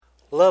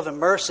Love and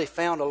Mercy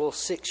found a little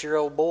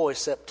 6-year-old boy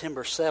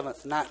September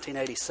 7th,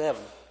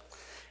 1987.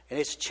 And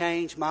it's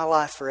changed my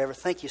life forever.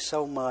 Thank you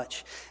so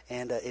much.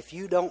 And if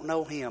you don't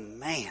know him,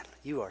 man,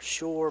 you are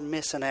sure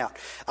missing out.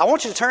 I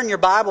want you to turn your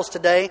Bibles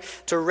today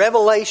to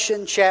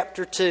Revelation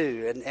chapter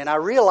 2. And I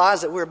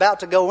realize that we're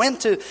about to go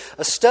into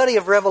a study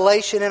of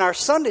Revelation in our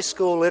Sunday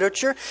school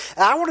literature.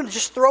 And I want to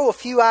just throw a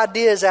few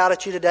ideas out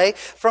at you today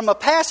from a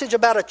passage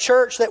about a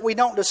church that we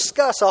don't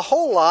discuss a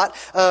whole lot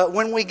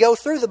when we go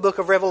through the book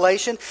of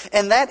Revelation.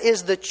 And that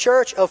is the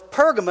church of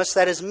Pergamos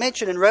that is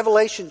mentioned in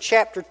Revelation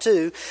chapter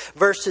 2,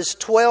 verses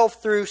 12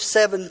 through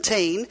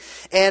 17.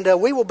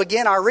 And we will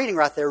begin our reading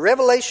right there.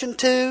 Revelation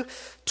 2,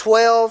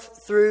 12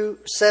 through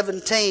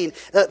 17.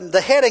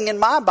 The heading in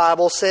my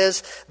Bible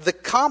says, The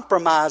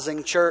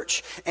Compromising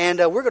Church. And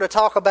we're going to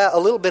talk about a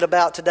little bit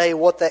about today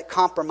what that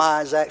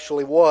compromise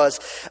actually was.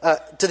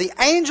 To the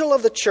angel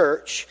of the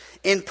church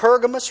in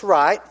Pergamos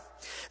write,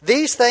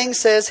 These things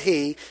says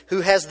he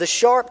who has the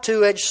sharp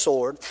two-edged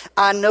sword.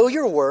 I know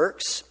your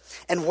works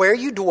and where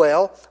you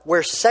dwell,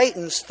 where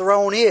Satan's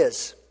throne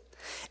is.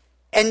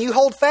 And you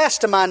hold fast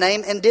to my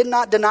name and did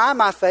not deny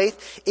my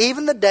faith,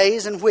 even the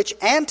days in which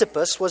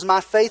Antipas was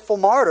my faithful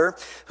martyr,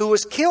 who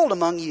was killed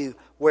among you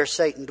where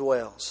Satan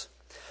dwells.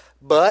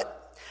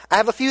 But I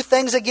have a few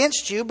things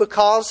against you,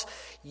 because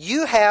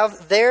you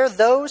have there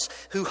those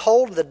who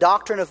hold the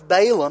doctrine of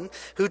Balaam,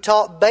 who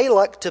taught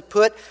Balak to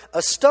put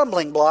a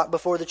stumbling block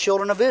before the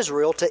children of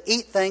Israel, to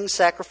eat things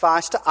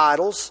sacrificed to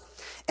idols,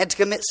 and to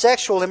commit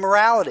sexual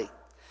immorality.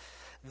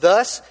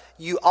 Thus,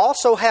 you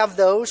also have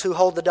those who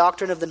hold the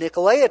doctrine of the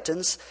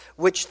Nicolaitans,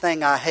 which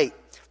thing I hate.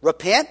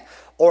 Repent,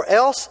 or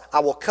else I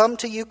will come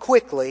to you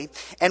quickly,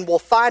 and will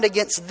fight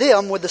against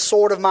them with the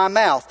sword of my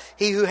mouth.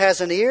 He who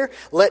has an ear,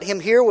 let him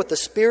hear what the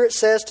Spirit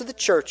says to the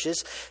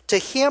churches. To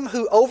him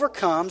who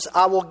overcomes,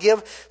 I will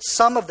give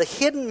some of the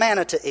hidden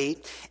manna to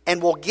eat,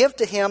 and will give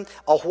to him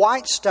a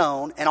white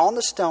stone, and on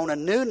the stone a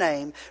new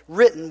name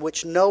written,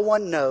 which no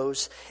one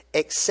knows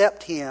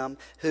except him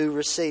who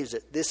receives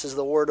it. This is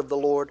the word of the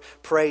Lord.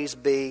 Praise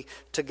be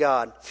to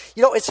God.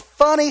 You know, it's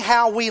funny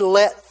how we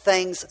let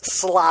things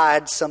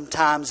slide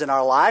sometimes in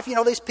our life. You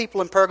know, these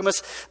people in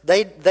Pergamos,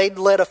 they'd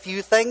let a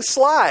few things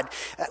slide.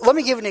 Let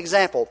me give you an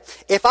example.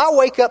 If I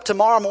wake up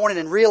tomorrow morning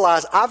and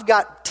realize I've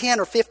got 10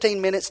 or 15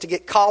 minutes to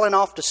get Colin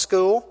off to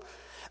school,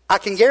 I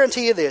can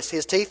guarantee you this: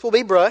 his teeth will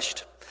be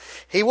brushed.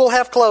 He will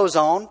have clothes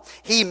on.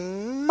 He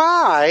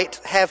might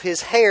have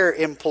his hair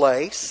in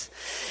place.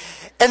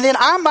 And then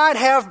I might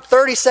have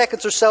 30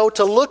 seconds or so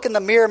to look in the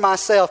mirror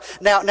myself.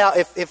 Now,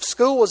 if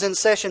school was in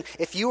session,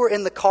 if you were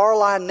in the car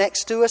line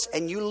next to us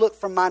and you look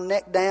from my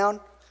neck down,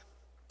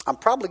 I'm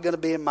probably going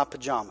to be in my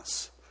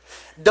pajamas.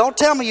 Don't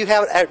tell me you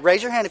haven't.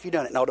 Raise your hand if you've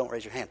done it. No, don't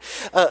raise your hand.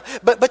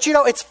 But you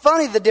know, it's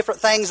funny the different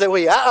things that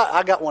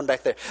I got one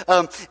back there.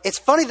 It's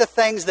funny the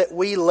things that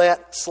we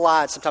let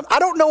slide sometimes. I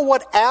don't know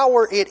what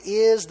hour it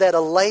is that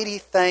a lady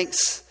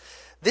thinks,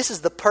 this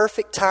is the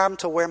perfect time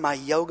to wear my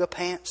yoga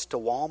pants to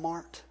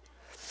Walmart.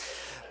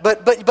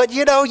 But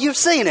you know, you've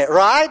seen it,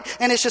 right?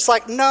 And it's just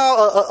like,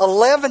 no,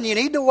 11, you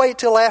need to wait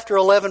till after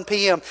 11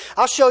 p.m.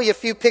 I'll show you a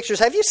few pictures.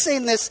 Have you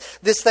seen this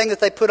thing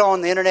that they put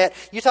on the internet?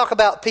 You talk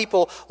about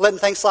people letting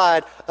things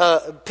slide.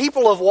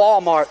 People of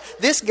Walmart.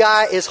 This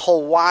guy is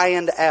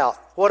Hawaiianed out.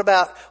 What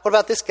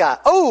about this guy?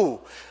 Oh,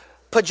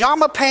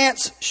 pajama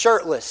pants,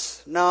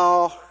 shirtless.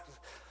 No.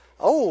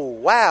 Oh,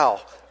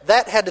 wow.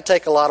 That had to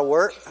take a lot of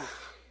work.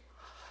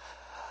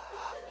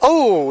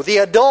 Oh, the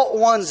adult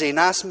onesie.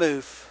 Nice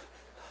move.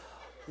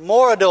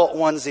 More adult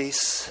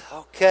onesies.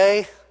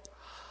 Okay,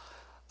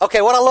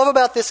 what I love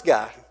about this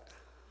guy,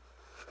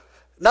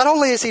 not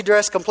only is he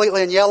dressed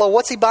completely in yellow,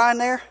 what's he buying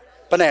there?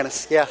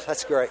 Bananas. Yeah,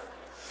 that's great.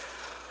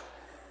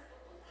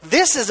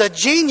 This is a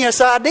genius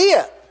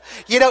idea.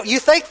 You know, you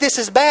think this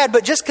is bad,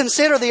 but just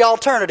consider the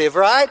alternative,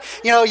 right?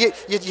 You know,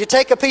 you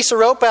take a piece of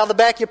rope out of the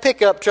back of your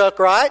pickup truck,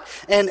 right?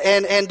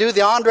 And do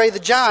the Andre the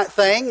Giant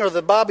thing or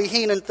the Bobby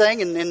Heenan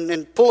thing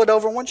and pull it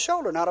over one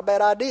shoulder. Not a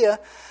bad idea.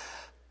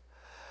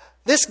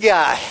 This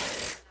guy,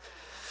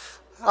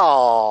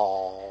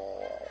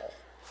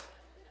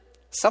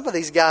 some of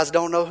these guys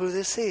don't know who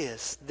this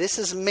is. This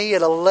is me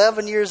at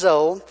 11 years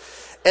old,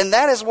 and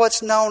that is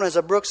what's known as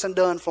a Brooks and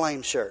Dunn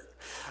flame shirt.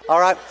 All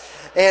right?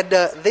 And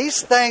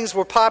these things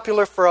were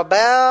popular for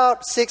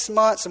about 6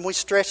 months, and we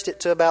stretched it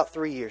to about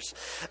 3 years.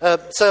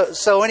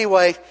 So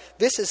anyway,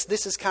 this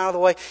is kind of the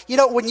way. You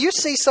know, when you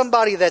see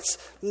somebody that's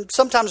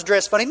sometimes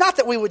dressed funny, not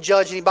that we would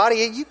judge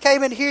anybody. You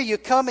came in here, you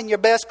come in your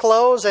best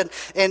clothes, and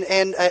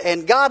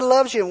God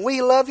loves you, and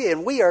we love you,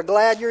 and we are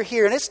glad you're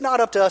here. And it's not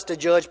up to us to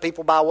judge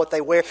people by what they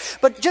wear.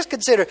 But just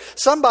consider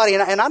somebody,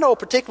 and I know a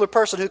particular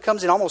person who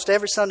comes in almost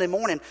every Sunday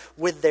morning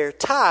with their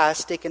tie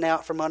sticking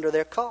out from under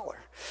their collar.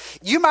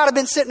 You might have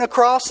been sitting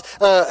across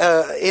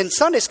in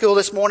Sunday school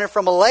this morning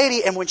from a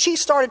lady, and when she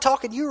started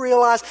talking, you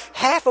realize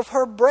half of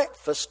her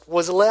breakfast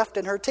was left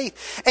in her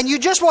teeth. And you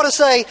just want to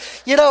say,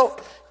 you know,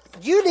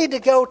 you need to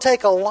go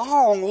take a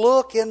long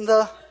look in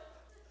the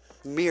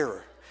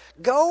mirror.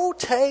 Go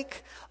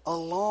take a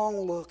long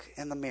look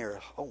in the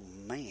mirror. Oh,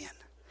 man.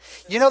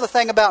 You know, the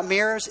thing about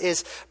mirrors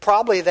is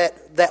probably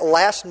that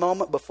last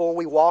moment before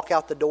we walk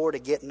out the door to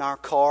get in our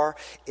car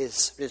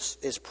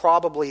is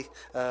probably,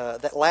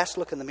 that last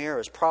look in the mirror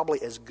is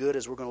probably as good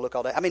as we're going to look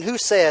all day. I mean, who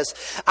says,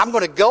 I'm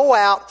going to go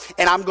out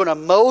and I'm going to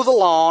mow the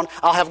lawn,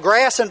 I'll have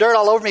grass and dirt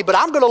all over me, but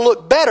I'm going to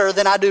look better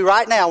than I do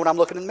right now when I'm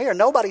looking in the mirror?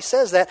 Nobody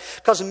says that,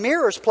 because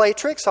mirrors play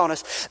tricks on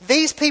us.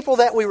 These people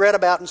that we read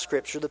about in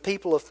Scripture, the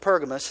people of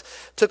Pergamos,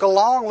 took a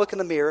long look in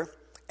the mirror,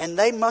 and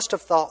they must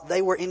have thought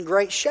they were in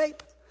great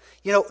shape.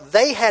 You know,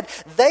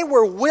 they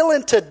were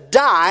willing to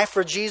die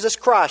for Jesus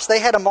Christ. They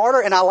had a martyr,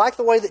 and I like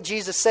the way that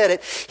Jesus said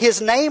it. His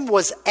name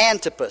was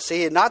Antipas.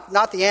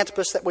 Not the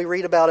Antipas that we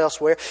read about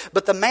elsewhere,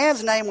 but the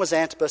man's name was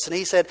Antipas. And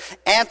he said,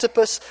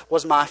 Antipas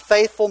was my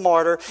faithful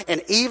martyr,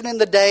 and even in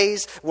the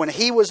days when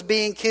he was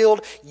being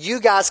killed, you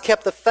guys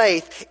kept the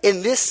faith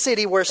in this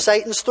city where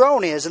Satan's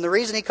throne is. And the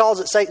reason he calls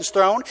it Satan's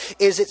throne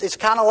is it's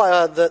kind of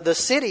like the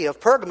city of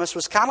Pergamos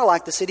was kind of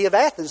like the city of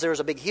Athens. There was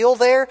a big hill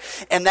there,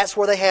 and that's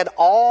where they had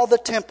all the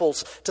temples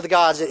to the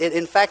gods.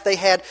 In fact, they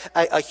had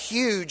a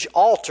huge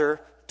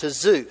altar to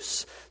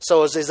Zeus.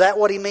 So is that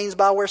what he means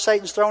by where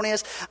Satan's throne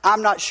is?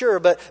 I'm not sure,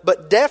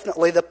 but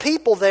definitely the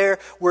people there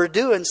were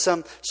doing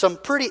some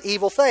pretty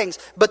evil things.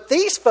 But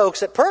these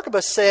folks at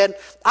Pergamos said,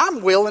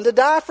 I'm willing to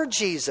die for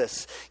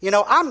Jesus. You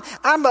know, I'm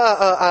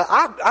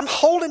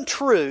holding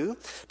true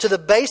to the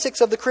basics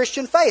of the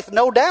Christian faith.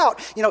 No doubt,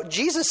 you know,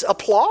 Jesus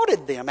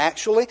applauded them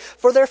actually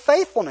for their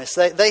faithfulness.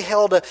 They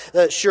held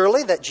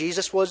surely that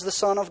Jesus was the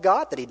Son of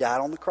God, that He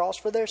died on the cross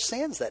for their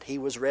sins, that He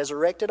was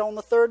resurrected on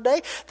the third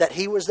day, that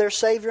He was their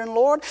Savior and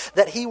Lord,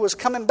 that He was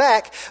coming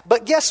back.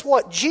 But guess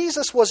what?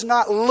 Jesus was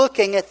not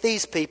looking at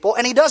these people,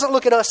 and He doesn't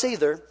look at us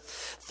either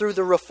through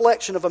the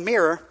reflection of a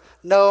mirror.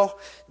 No,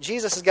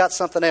 Jesus has got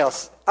something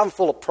else. I'm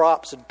full of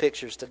props and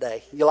pictures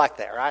today. You like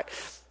that, right?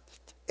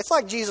 It's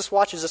like Jesus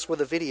watches us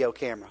with a video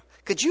camera.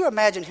 Could you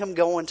imagine Him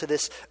going to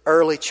this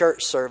early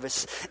church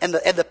service, and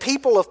the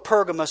people of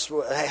Pergamos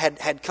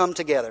had come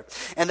together,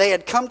 and they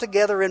had come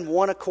together in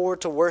one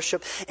accord to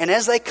worship, and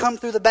as they come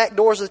through the back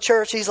doors of the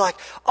church, He's like,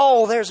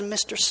 oh, there's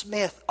Mr.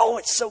 Smith. Oh,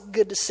 it's so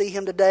good to see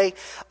him today.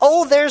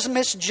 Oh, there's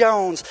Miss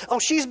Jones. Oh,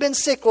 she's been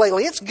sick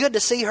lately. It's good to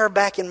see her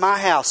back in my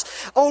house.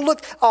 Oh,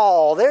 look.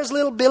 Oh, there's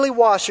little Billy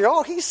Washer.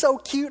 Oh, he's so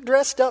cute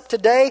dressed up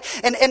today.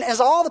 And as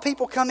all the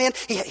people come in,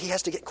 he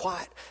has to get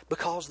quiet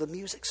because the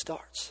music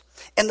starts.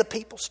 And the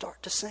people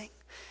start to sing.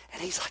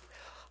 And He's like,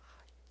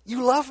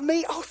 you love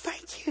me? Oh,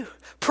 thank you.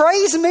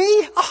 Praise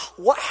me? Oh,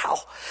 wow.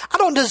 I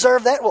don't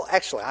deserve that. Well,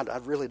 actually, I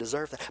really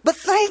deserve that. But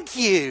thank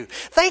you.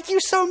 Thank you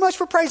so much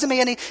for praising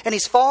me. And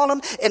He's following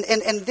them.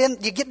 And then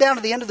you get down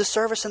to the end of the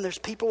service, and there's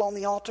people on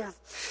the altar.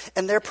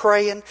 And they're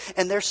praying,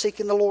 and they're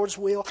seeking the Lord's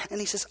will.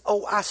 And He says,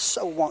 oh, I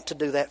so want to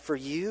do that for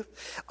you.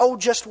 Oh,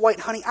 just wait,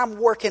 honey. I'm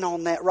working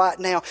on that right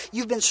now.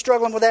 You've been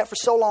struggling with that for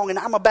so long, and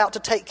I'm about to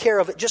take care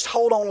of it. Just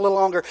hold on a little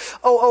longer.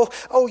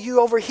 Oh,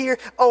 you over here.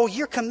 Oh,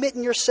 you're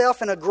committing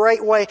yourself in a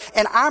great way.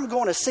 And I'm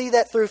going to see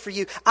that through for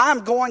you.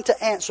 I'm going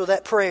to answer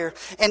that prayer.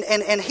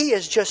 And He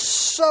is just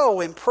so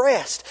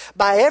impressed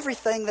by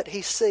everything that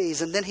he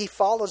sees. And then He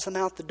follows them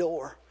out the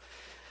door.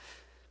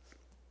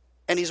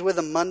 And He's with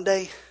them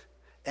Monday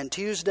and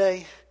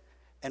Tuesday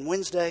and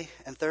Wednesday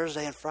and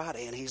Thursday and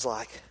Friday. And He's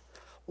like,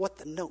 what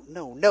the, no,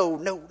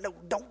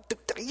 don't,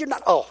 you're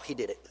not, oh, He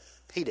did it.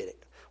 He did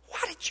it. Why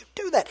did you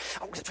do that?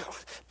 Oh,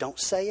 don't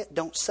say it,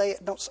 don't say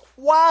it, don't say it.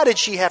 Why did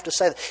she have to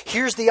say that?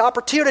 Here's the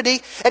opportunity.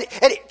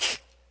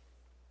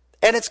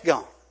 And it's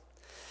gone.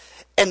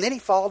 And then He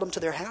followed them to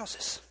their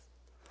houses.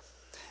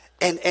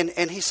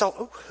 And He saw,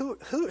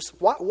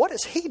 what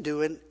is he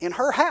doing in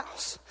her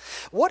house?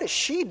 What is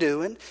she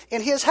doing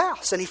in his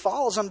house? And He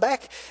follows them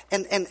back,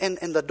 and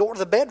the door to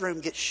the bedroom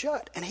gets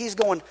shut. And He's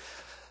going,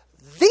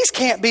 these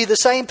can't be the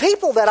same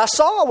people that I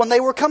saw when they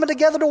were coming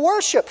together to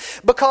worship,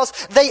 because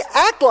they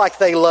act like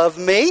they love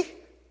me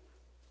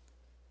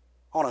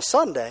on a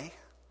Sunday,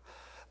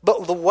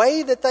 but the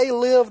way that they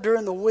live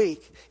during the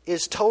week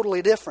is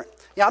totally different.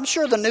 Yeah, I'm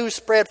sure the news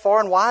spread far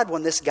and wide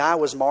when this guy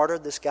was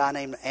martyred, this guy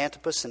named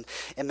Antipas, and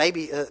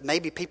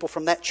maybe people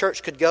from that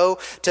church could go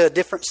to a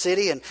different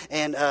city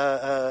and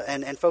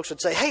folks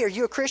would say, hey, are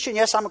you a Christian?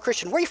 Yes, I'm a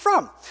Christian. Where are you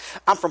from?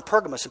 I'm from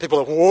Pergamos. And people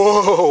are like,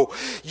 whoa,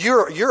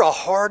 you're a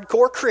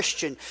hardcore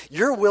Christian.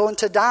 You're willing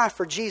to die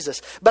for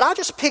Jesus. But I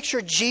just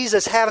picture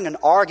Jesus having an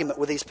argument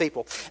with these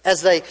people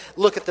as they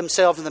look at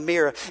themselves in the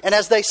mirror, and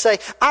as they say,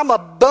 I'm a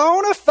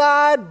bona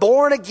fide,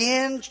 born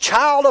again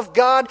child of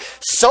God,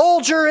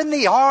 soldier in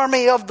the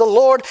army of the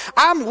Lord.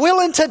 I'm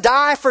willing to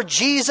die for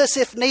Jesus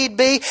if need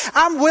be.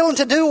 I'm willing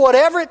to do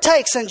whatever it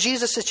takes. And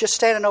Jesus is just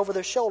standing over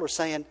their shoulder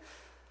saying,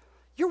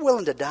 you're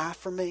willing to die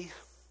for me?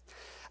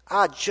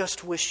 I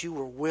just wish you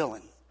were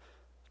willing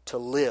to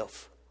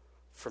live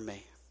for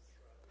me.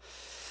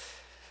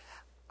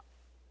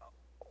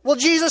 Well,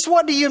 Jesus,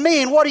 what do you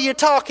mean? What are you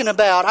talking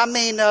about? I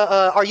mean,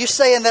 are you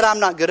saying that I'm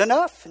not good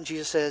enough? And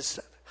Jesus says,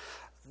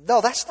 no,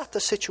 that's not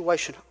the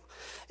situation.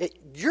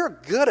 You're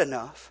good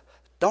enough.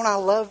 Don't I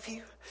love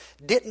you?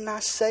 Didn't I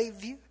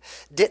save you?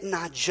 Didn't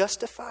I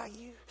justify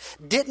you?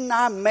 Didn't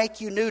I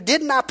make you new?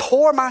 Didn't I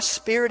pour my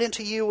Spirit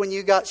into you when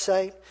you got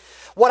saved?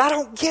 What I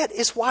don't get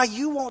is why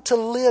you want to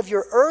live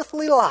your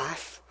earthly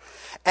life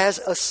as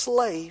a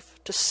slave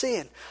to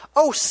sin.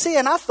 Oh,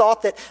 sin, I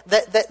thought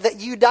that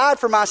you died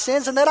for my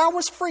sins and that I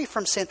was free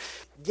from sin.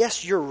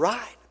 Yes, you're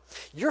right.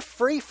 You're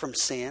free from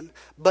sin,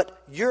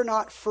 but you're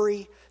not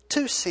free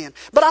to sin.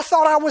 But I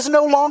thought I was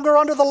no longer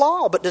under the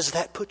law. But does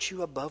that put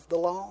you above the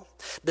law?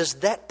 Does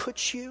that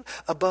put you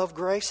above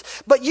grace?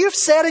 But you've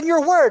said in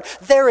your word,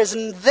 there is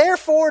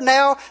therefore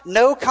now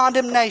no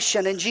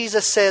condemnation. And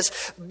Jesus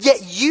says,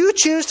 yet you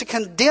choose to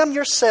condemn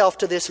yourself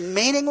to this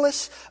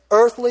meaningless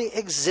earthly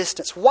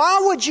existence. Why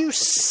would you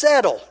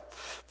settle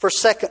for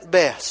second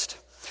best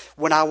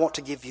when I want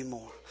to give you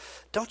more?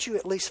 Don't you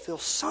at least feel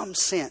some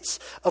sense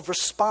of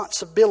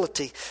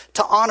responsibility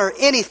to honor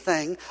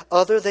anything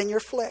other than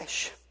your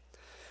flesh?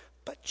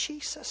 But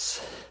Jesus,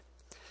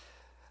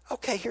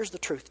 okay, here's the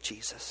truth,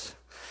 Jesus.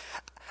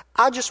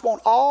 I just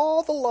want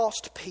all the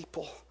lost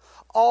people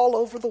all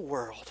over the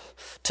world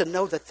to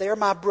know that they're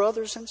my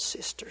brothers and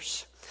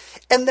sisters.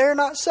 And they're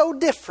not so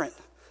different,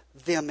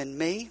 them and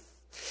me.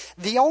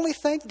 The only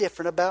thing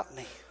different about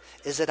me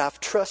is that I've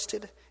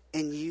trusted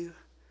in you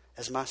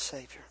as my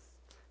Savior.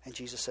 And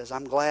Jesus says,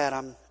 I'm glad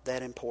I'm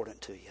that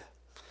important to you.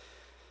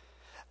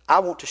 I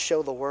want to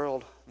show the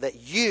world that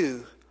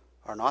you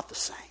are not the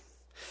same.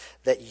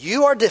 That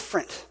you are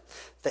different,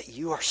 that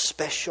you are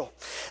special,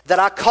 that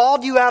I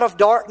called you out of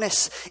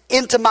darkness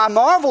into my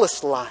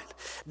marvelous light,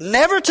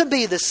 never to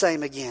be the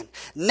same again,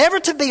 never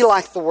to be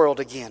like the world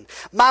again.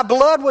 My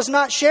blood was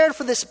not shed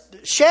for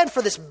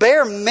this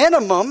bare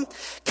minimum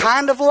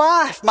kind of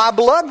life. My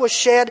blood was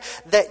shed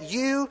that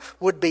you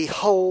would be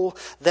whole,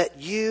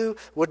 that you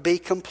would be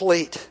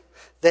complete,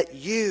 that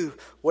you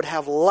would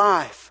have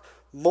life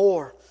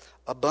more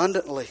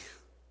abundantly.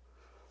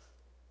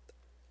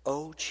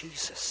 Oh,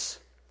 Jesus,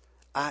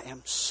 I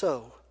am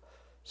so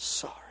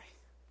sorry.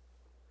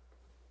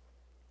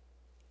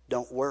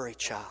 Don't worry,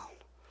 child.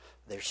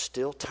 There's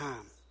still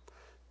time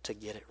to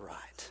get it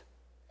right.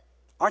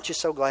 Aren't you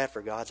so glad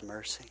for God's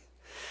mercy?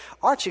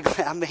 Aren't you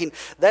glad? I mean,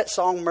 that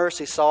song,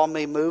 Mercy Saw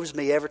Me, moves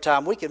me every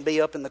time. We can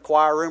be up in the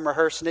choir room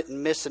rehearsing it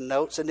and missing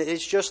notes, and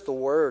it's just the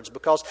words,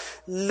 because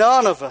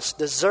none of us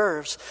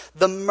deserves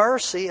the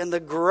mercy and the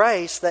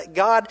grace that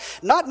God,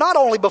 not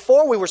only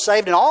before we were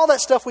saved and all that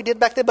stuff we did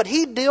back then, but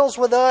He deals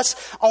with us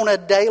on a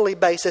daily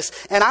basis.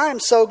 And I am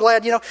so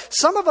glad,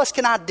 some of us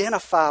can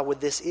identify with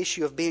this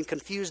issue of being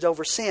confused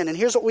over sin. And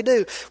here's what we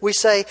do. We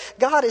say,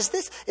 God, is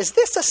this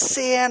a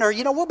sin? Or,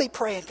 we'll be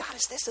praying, God,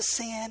 is this a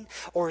sin?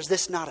 Or is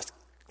this not a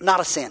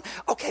sin?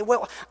 Okay,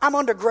 well, I'm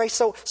under grace,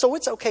 so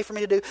it's okay for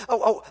me to do.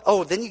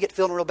 Then you get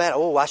feeling real bad.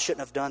 Oh, I shouldn't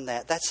have done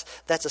that.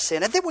 That's a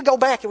sin. And then we go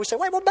back and we say,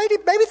 wait, well, maybe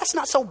that's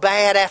not so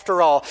bad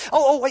after all.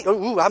 Wait,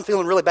 I'm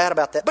feeling really bad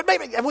about that. But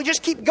maybe, and we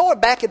just keep going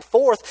back and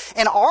forth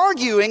and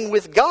arguing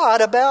with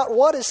God about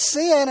what is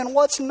sin and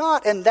what's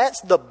not. And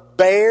that's the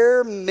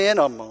bare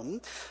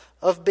minimum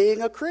of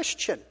being a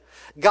Christian.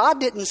 God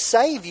didn't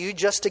save you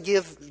just to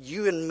give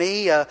you and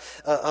me a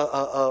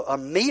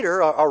meter,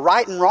 a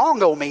right and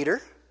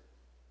wrong-o-meter.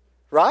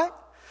 Right?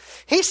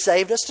 He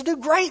saved us to do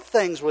great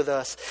things with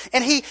us.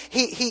 And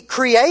He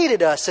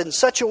created us in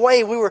such a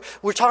way, we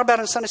were talking about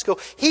in Sunday school,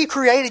 He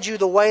created you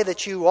the way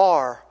that you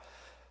are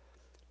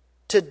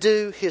to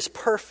do His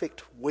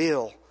perfect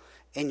will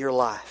in your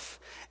life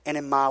and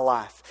in my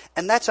life.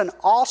 And that's an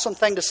awesome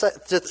thing to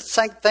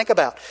think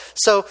about.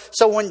 So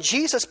when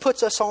Jesus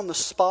puts us on the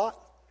spot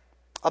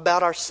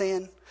about our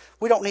sin,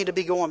 we don't need to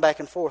be going back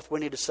and forth. We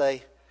need to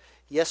say,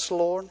 yes,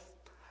 Lord,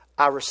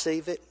 I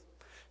receive it.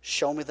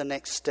 Show me the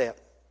next step.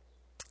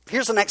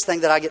 Here's the next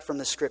thing that I get from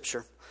this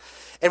scripture.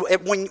 And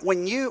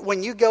when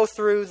you go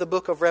through the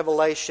book of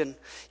Revelation,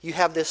 you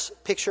have this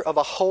picture of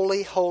a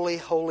holy, holy,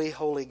 holy,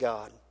 holy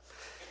God.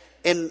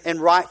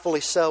 And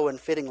rightfully so and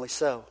fittingly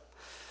so.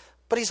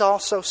 But He's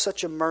also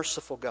such a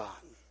merciful God.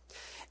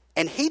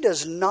 And He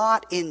does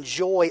not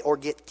enjoy or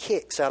get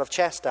kicks out of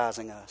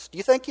chastising us. Do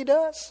you think He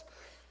does?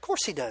 Of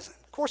course He doesn't.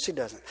 Of course He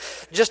doesn't.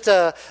 Just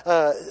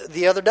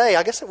the other day,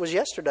 I guess it was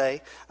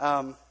yesterday,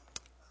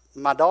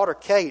 my daughter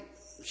Kate,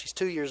 she's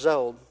 2 years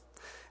old,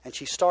 and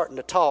she's starting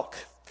to talk.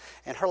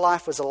 And her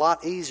life was a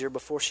lot easier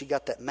before she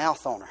got that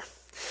mouth on her.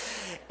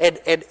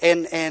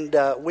 And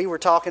we were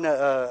talking,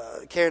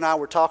 Carrie and I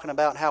were talking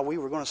about how we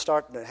were going to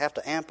start to have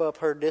to amp up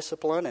her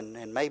discipline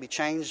and maybe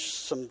change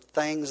some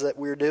things that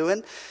we're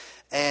doing.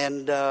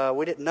 And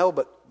we didn't know,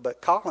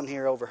 but Colin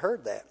here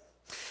overheard that.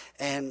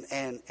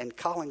 And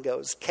Colin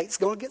goes, Kate's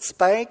going to get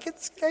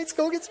spankings. Kate's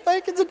going to get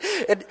spankings.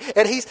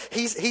 And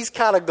he's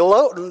kind of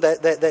gloating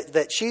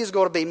that she's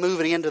going to be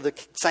moving into the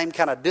same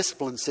kind of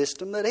discipline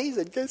system that he's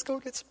in. Kate's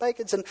going to get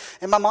spankings. And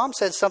my mom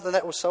said something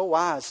that was so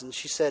wise. And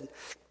she said,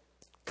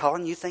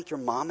 Colin, you think your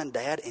mom and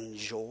dad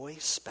enjoy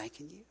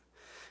spanking you?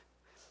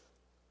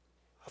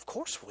 Of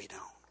course we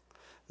don't.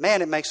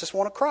 Man, it makes us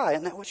want to cry.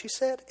 Isn't that what you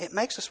said? It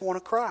makes us want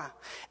to cry.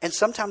 And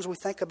sometimes we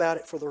think about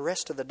it for the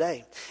rest of the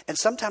day. And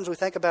sometimes we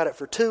think about it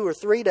for 2 or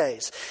 3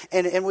 days.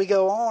 And we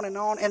go on and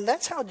on. And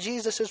that's how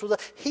Jesus is with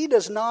us. He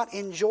does not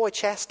enjoy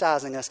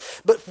chastising us.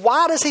 But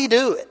why does He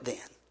do it then?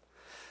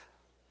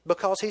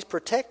 Because He's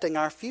protecting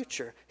our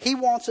future. He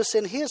wants us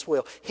in His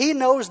will. He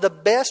knows the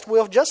best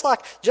will, just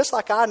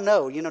like I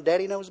know. You know,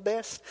 Daddy knows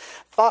best.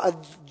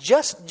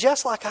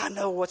 Just like I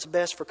know what's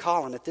best for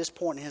Colin at this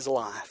point in his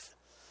life.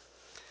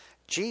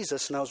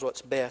 Jesus knows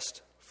what's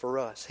best for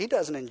us. He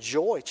doesn't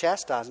enjoy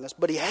chastising us,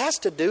 but He has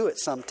to do it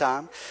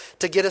sometime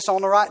to get us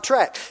on the right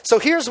track. So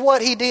here's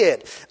what He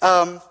did.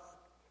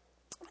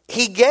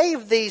 He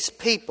gave these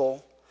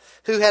people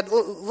who had,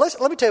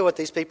 let me tell you what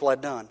these people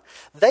had done.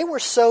 They were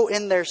so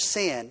in their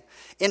sin.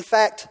 In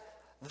fact,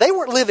 they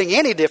weren't living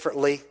any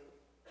differently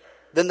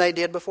than they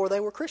did before they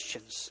were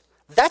Christians.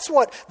 That's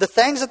what the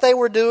things that they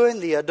were doing,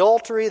 the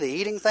adultery, the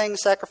eating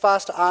things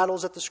sacrificed to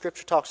idols that the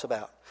Scripture talks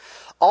about.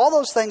 All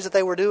those things that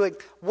they were doing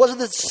was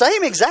the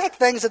same exact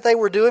things that they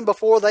were doing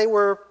before they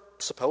were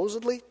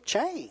supposedly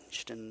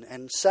changed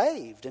and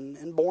saved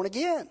and born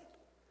again.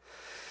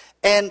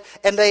 And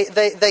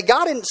they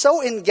got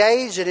so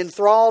engaged and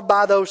enthralled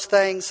by those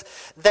things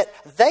that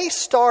they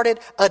started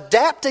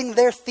adapting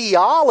their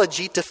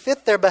theology to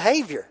fit their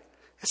behavior.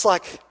 It's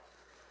like,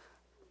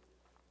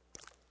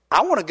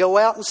 I want to go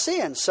out and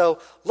sin, so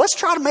let's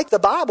try to make the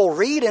Bible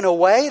read in a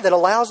way that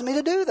allows me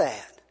to do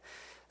that.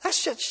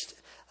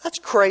 That's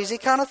crazy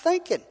kind of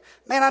thinking.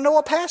 Man, I know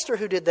a pastor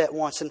who did that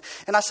once, and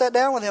I sat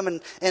down with him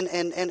and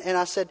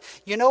I said,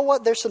 you know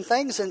what, there's some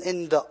things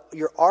in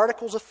your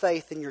articles of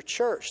faith in your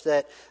church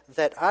that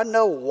I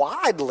know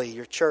widely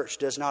your church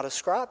does not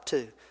ascribe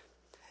to.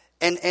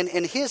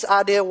 And his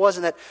idea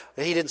wasn't that,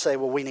 he didn't say,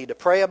 well, we need to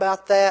pray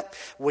about that,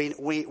 we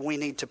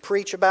need to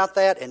preach about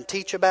that and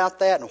teach about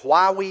that and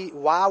why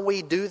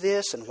we do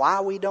this and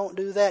why we don't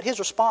do that. His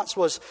response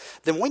was,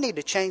 then we need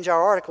to change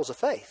our articles of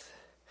faith.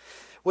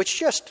 Which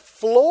just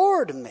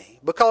floored me,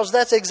 because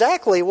that's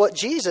exactly what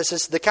Jesus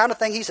is, the kind of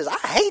thing He says.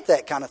 I hate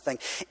that kind of thing.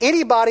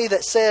 Anybody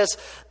that says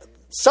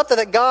something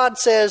that God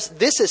says,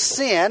 this is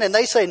sin, and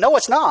they say, no,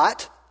 it's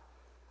not.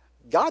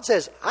 God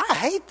says, I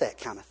hate that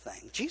kind of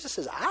thing. Jesus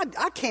says,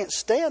 I can't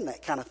stand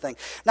that kind of thing.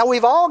 Now,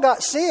 we've all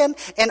got sin,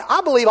 and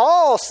I believe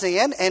all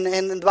sin, and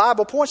the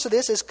Bible points to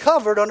this, is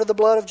covered under the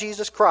blood of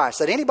Jesus Christ.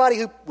 That anybody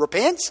who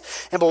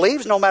repents and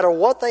believes, no matter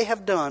what they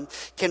have done,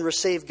 can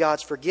receive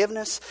God's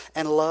forgiveness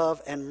and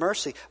love and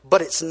mercy.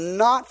 But it's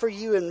not for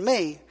you and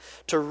me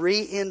to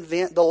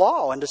reinvent the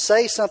law and to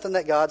say something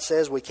that God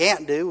says we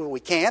can't do,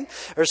 we can,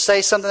 or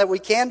say something that we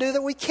can do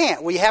that we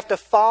can't. We have to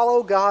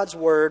follow God's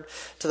word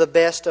to the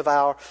best of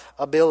our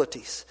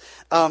abilities.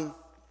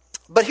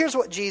 But here's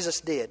what Jesus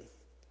did.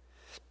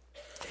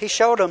 He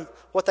showed them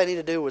what they need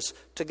to do was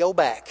to go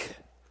back.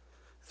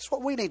 That's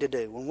what we need to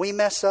do when we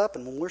mess up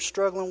and when we're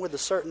struggling with a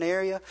certain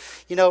area.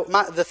 You know,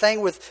 the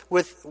thing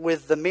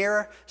with the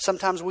mirror,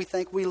 sometimes we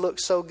think we look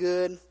so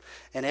good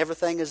and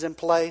everything is in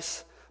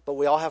place, but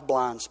we all have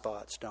blind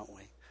spots, don't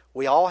we?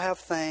 We all have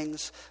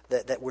things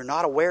that we're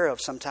not aware of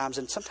sometimes,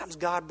 and sometimes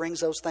God brings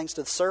those things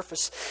to the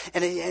surface.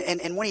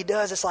 And when He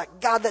does, it's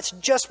like, God, that's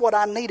just what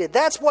I needed.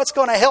 That's what's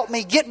going to help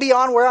me get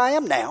beyond where I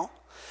am now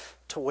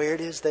to where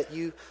it is that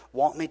You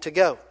want me to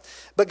go.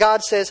 But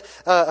God says,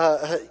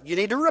 you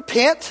need to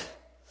repent.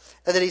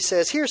 And then He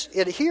says, here's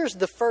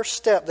the first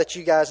step that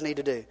you guys need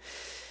to do.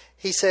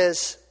 He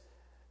says,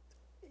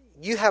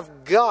 you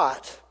have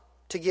got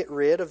to get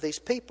rid of these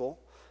people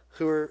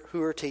who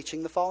are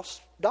teaching the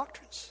false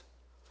doctrines.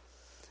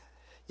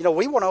 You know,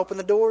 we want to open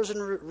the doors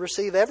and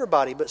receive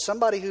everybody, but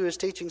somebody who is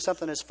teaching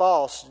something that's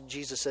false,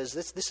 Jesus says,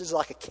 this is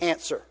like a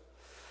cancer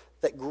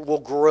that will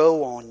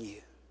grow on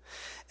you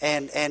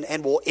and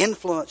will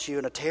influence you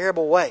in a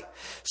terrible way.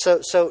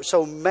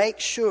 So make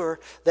sure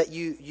that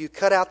you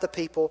cut out the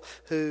people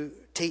who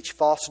teach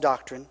false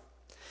doctrine.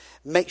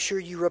 Make sure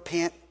you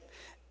repent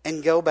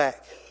and go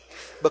back,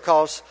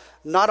 because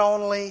not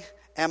only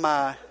am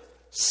I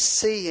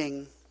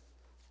seeing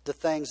the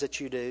things that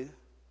you do,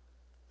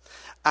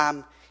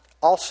 I'm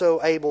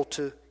also able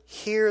to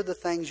hear the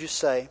things you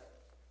say.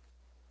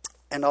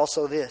 And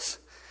also this,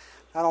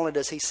 not only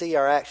does He see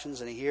our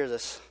actions and He hears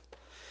us,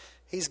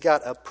 He's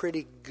got a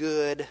pretty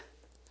good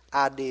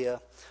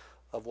idea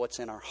of what's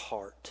in our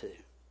heart too.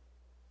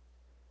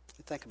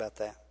 Think about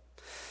that.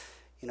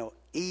 You know,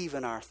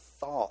 even our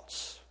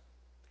thoughts,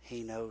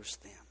 He knows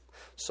them.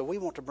 So we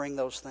want to bring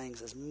those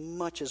things as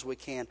much as we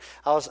can.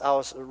 I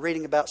was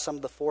reading about some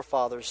of the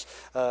forefathers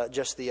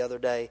just the other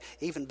day.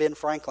 Even Ben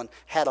Franklin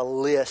had a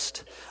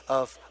list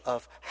of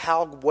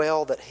how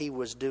well that he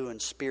was doing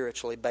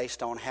spiritually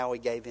based on how he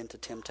gave in to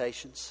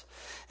temptations.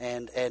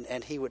 And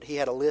he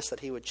had a list that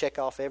he would check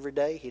off every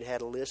day. He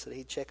had a list that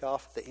he'd check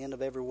off at the end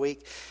of every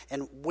week.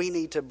 And we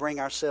need to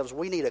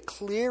we need a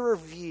clearer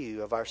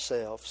view of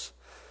ourselves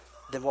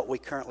than what we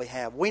currently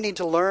have. We need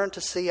to learn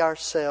to see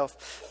ourselves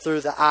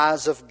through the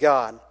eyes of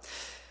God.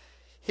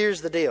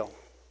 Here's the deal.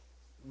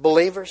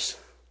 Believers,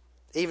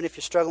 even if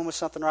you're struggling with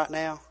something right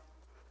now,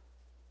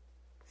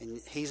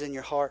 and He's in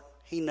your heart,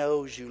 He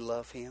knows you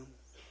love Him.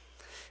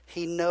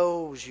 He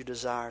knows you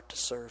desire to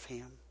serve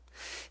Him.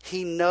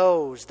 He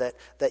knows that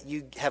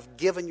you have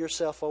given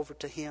yourself over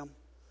to Him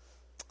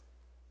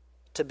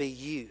to be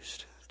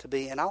used.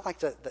 And I like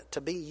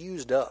to be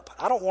used up.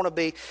 I don't want to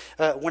be,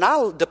 when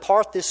I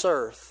depart this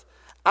earth,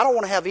 I don't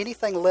want to have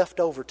anything left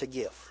over to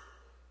give.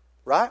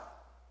 Right?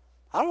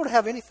 I don't want to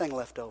have anything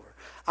left over.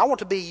 I want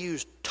to be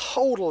used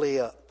totally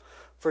up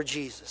for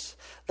Jesus.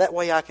 That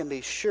way I can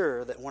be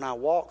sure that when I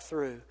walk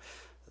through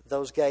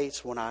those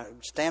gates, when I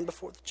stand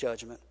before the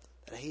judgment,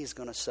 that He's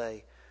going to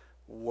say,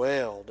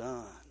 well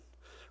done,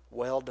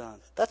 well done.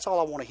 That's all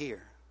I want to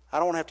hear. I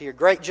don't want to have to hear,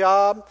 great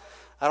job.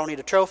 I don't need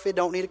a trophy,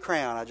 don't need a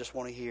crown. I just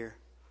want to hear,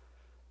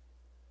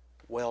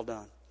 well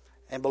done.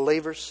 And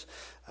believers,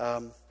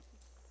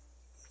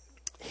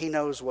 He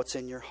knows what's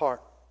in your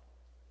heart.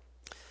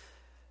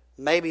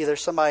 Maybe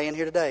there's somebody in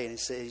here today and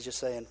he's just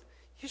saying,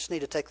 you just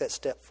need to take that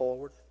step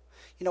forward.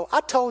 You know, I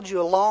told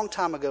you a long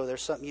time ago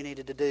there's something you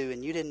needed to do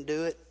and you didn't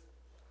do it.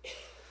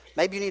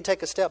 Maybe you need to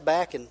take a step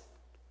back and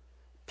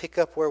pick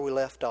up where we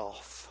left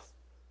off.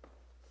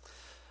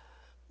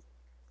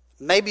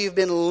 Maybe you've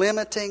been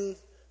limiting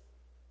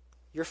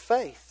your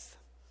faith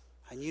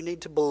and you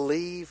need to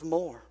believe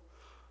more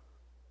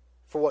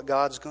for what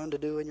God's going to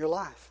do in your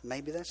life.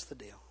 Maybe that's the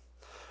deal.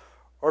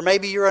 Or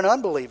maybe you're an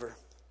unbeliever.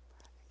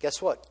 Guess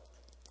what?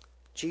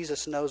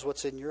 Jesus knows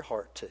what's in your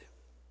heart too.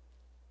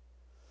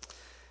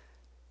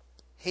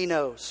 He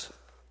knows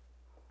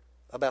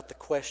about the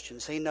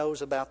questions. He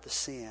knows about the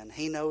sin.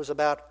 He knows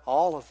about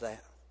all of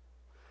that.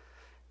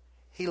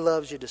 He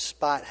loves you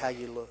despite how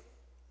you look.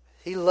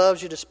 He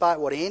loves you despite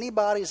what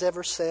anybody's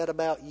ever said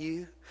about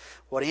you,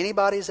 what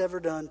anybody's ever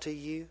done to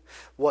you,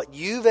 what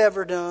you've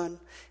ever done.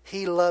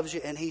 He loves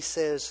you and He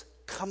says,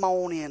 come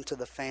on into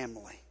the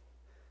family.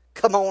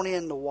 Come on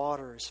in, the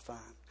water is fine.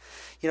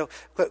 You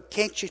know,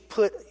 can't you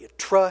put your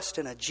trust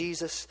in a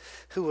Jesus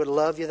who would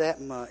love you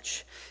that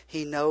much?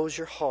 He knows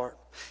your heart.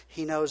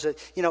 He knows that,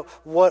 you know,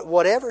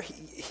 whatever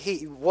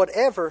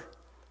whatever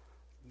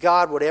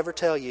God would ever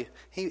tell you,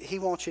 He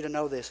wants you to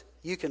know this.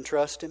 You can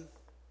trust Him.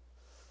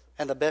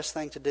 And the best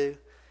thing to do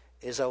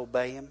is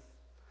obey Him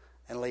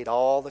and lead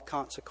all the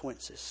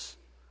consequences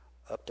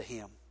up to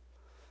Him.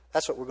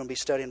 That's what we're going to be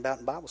studying about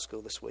in Bible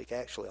school this week.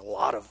 Actually, a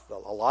lot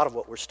of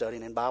what we're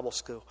studying in Bible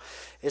school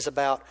is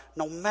about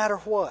no matter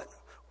what,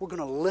 we're going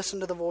to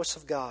listen to the voice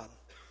of God.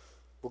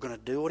 We're going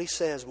to do what He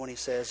says when He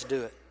says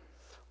do it.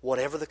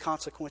 Whatever the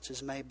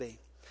consequences may be,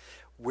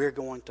 we're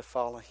going to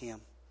follow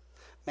Him.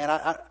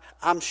 Man,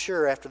 I'm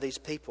sure after these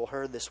people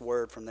heard this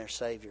word from their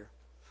Savior,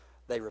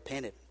 they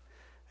repented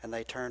and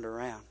they turned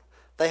around.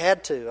 They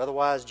had to.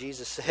 Otherwise,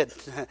 Jesus said,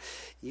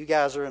 you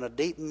guys are in a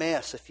deep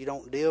mess if you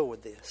don't deal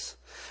with this.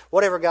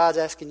 Whatever God's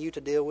asking you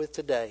to deal with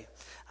today,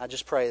 I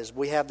just pray as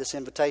we have this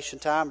invitation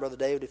time, Brother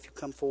David, if you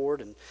come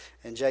forward,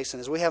 and Jason,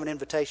 as we have an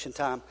invitation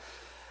time,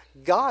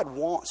 God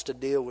wants to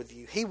deal with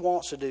you. He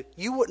wants to do.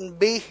 You wouldn't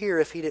be here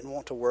if He didn't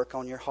want to work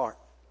on your heart.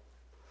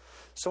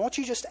 So why don't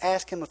you just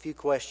ask Him a few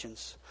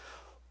questions.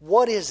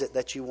 What is it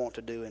that you want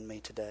to do in me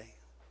today?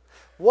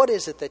 What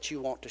is it that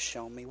you want to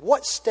show me?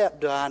 What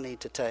step do I need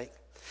to take?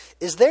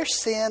 Is there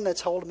sin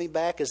that's holding me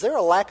back? Is there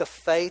a lack of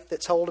faith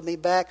that's holding me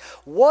back?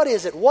 What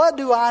is it? What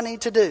do I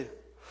need to do?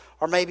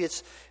 Or maybe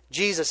it's,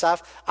 Jesus, I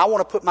want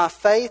to put my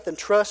faith and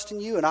trust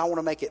in you, and I want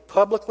to make it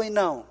publicly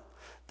known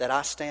that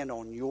I stand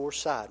on your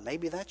side.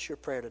 Maybe that's your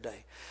prayer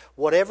today.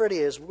 Whatever it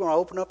is, we're going to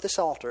open up this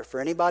altar for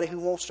anybody who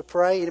wants to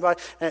pray.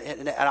 Anybody,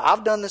 and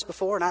I've done this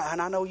before, and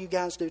I know you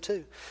guys do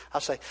too. I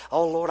say,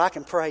 oh Lord, I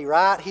can pray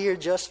right here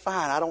just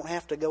fine. I don't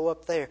have to go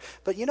up there.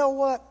 But you know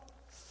what?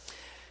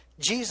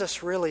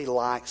 Jesus really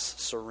likes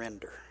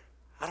surrender.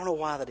 I don't know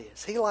why that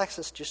is. He likes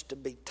us just to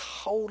be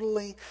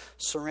totally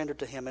surrendered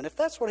to Him. And if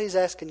that's what He's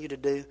asking you to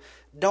do,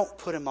 don't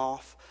put Him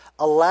off.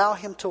 Allow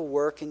Him to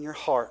work in your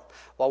heart.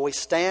 While we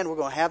stand, we're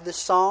going to have this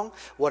song.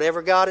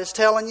 Whatever God is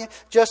telling you,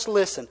 just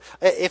listen.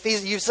 If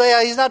you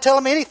say He's not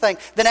telling me anything,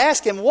 then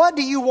ask Him, what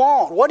do you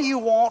want? What do you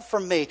want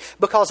from me?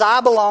 Because I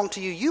belong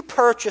to you. You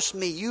purchased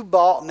me. You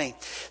bought me.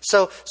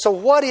 So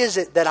what is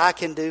it that I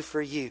can do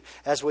for you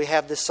as we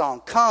have this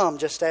song? Come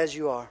just as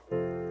you are.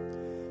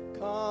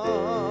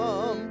 Come.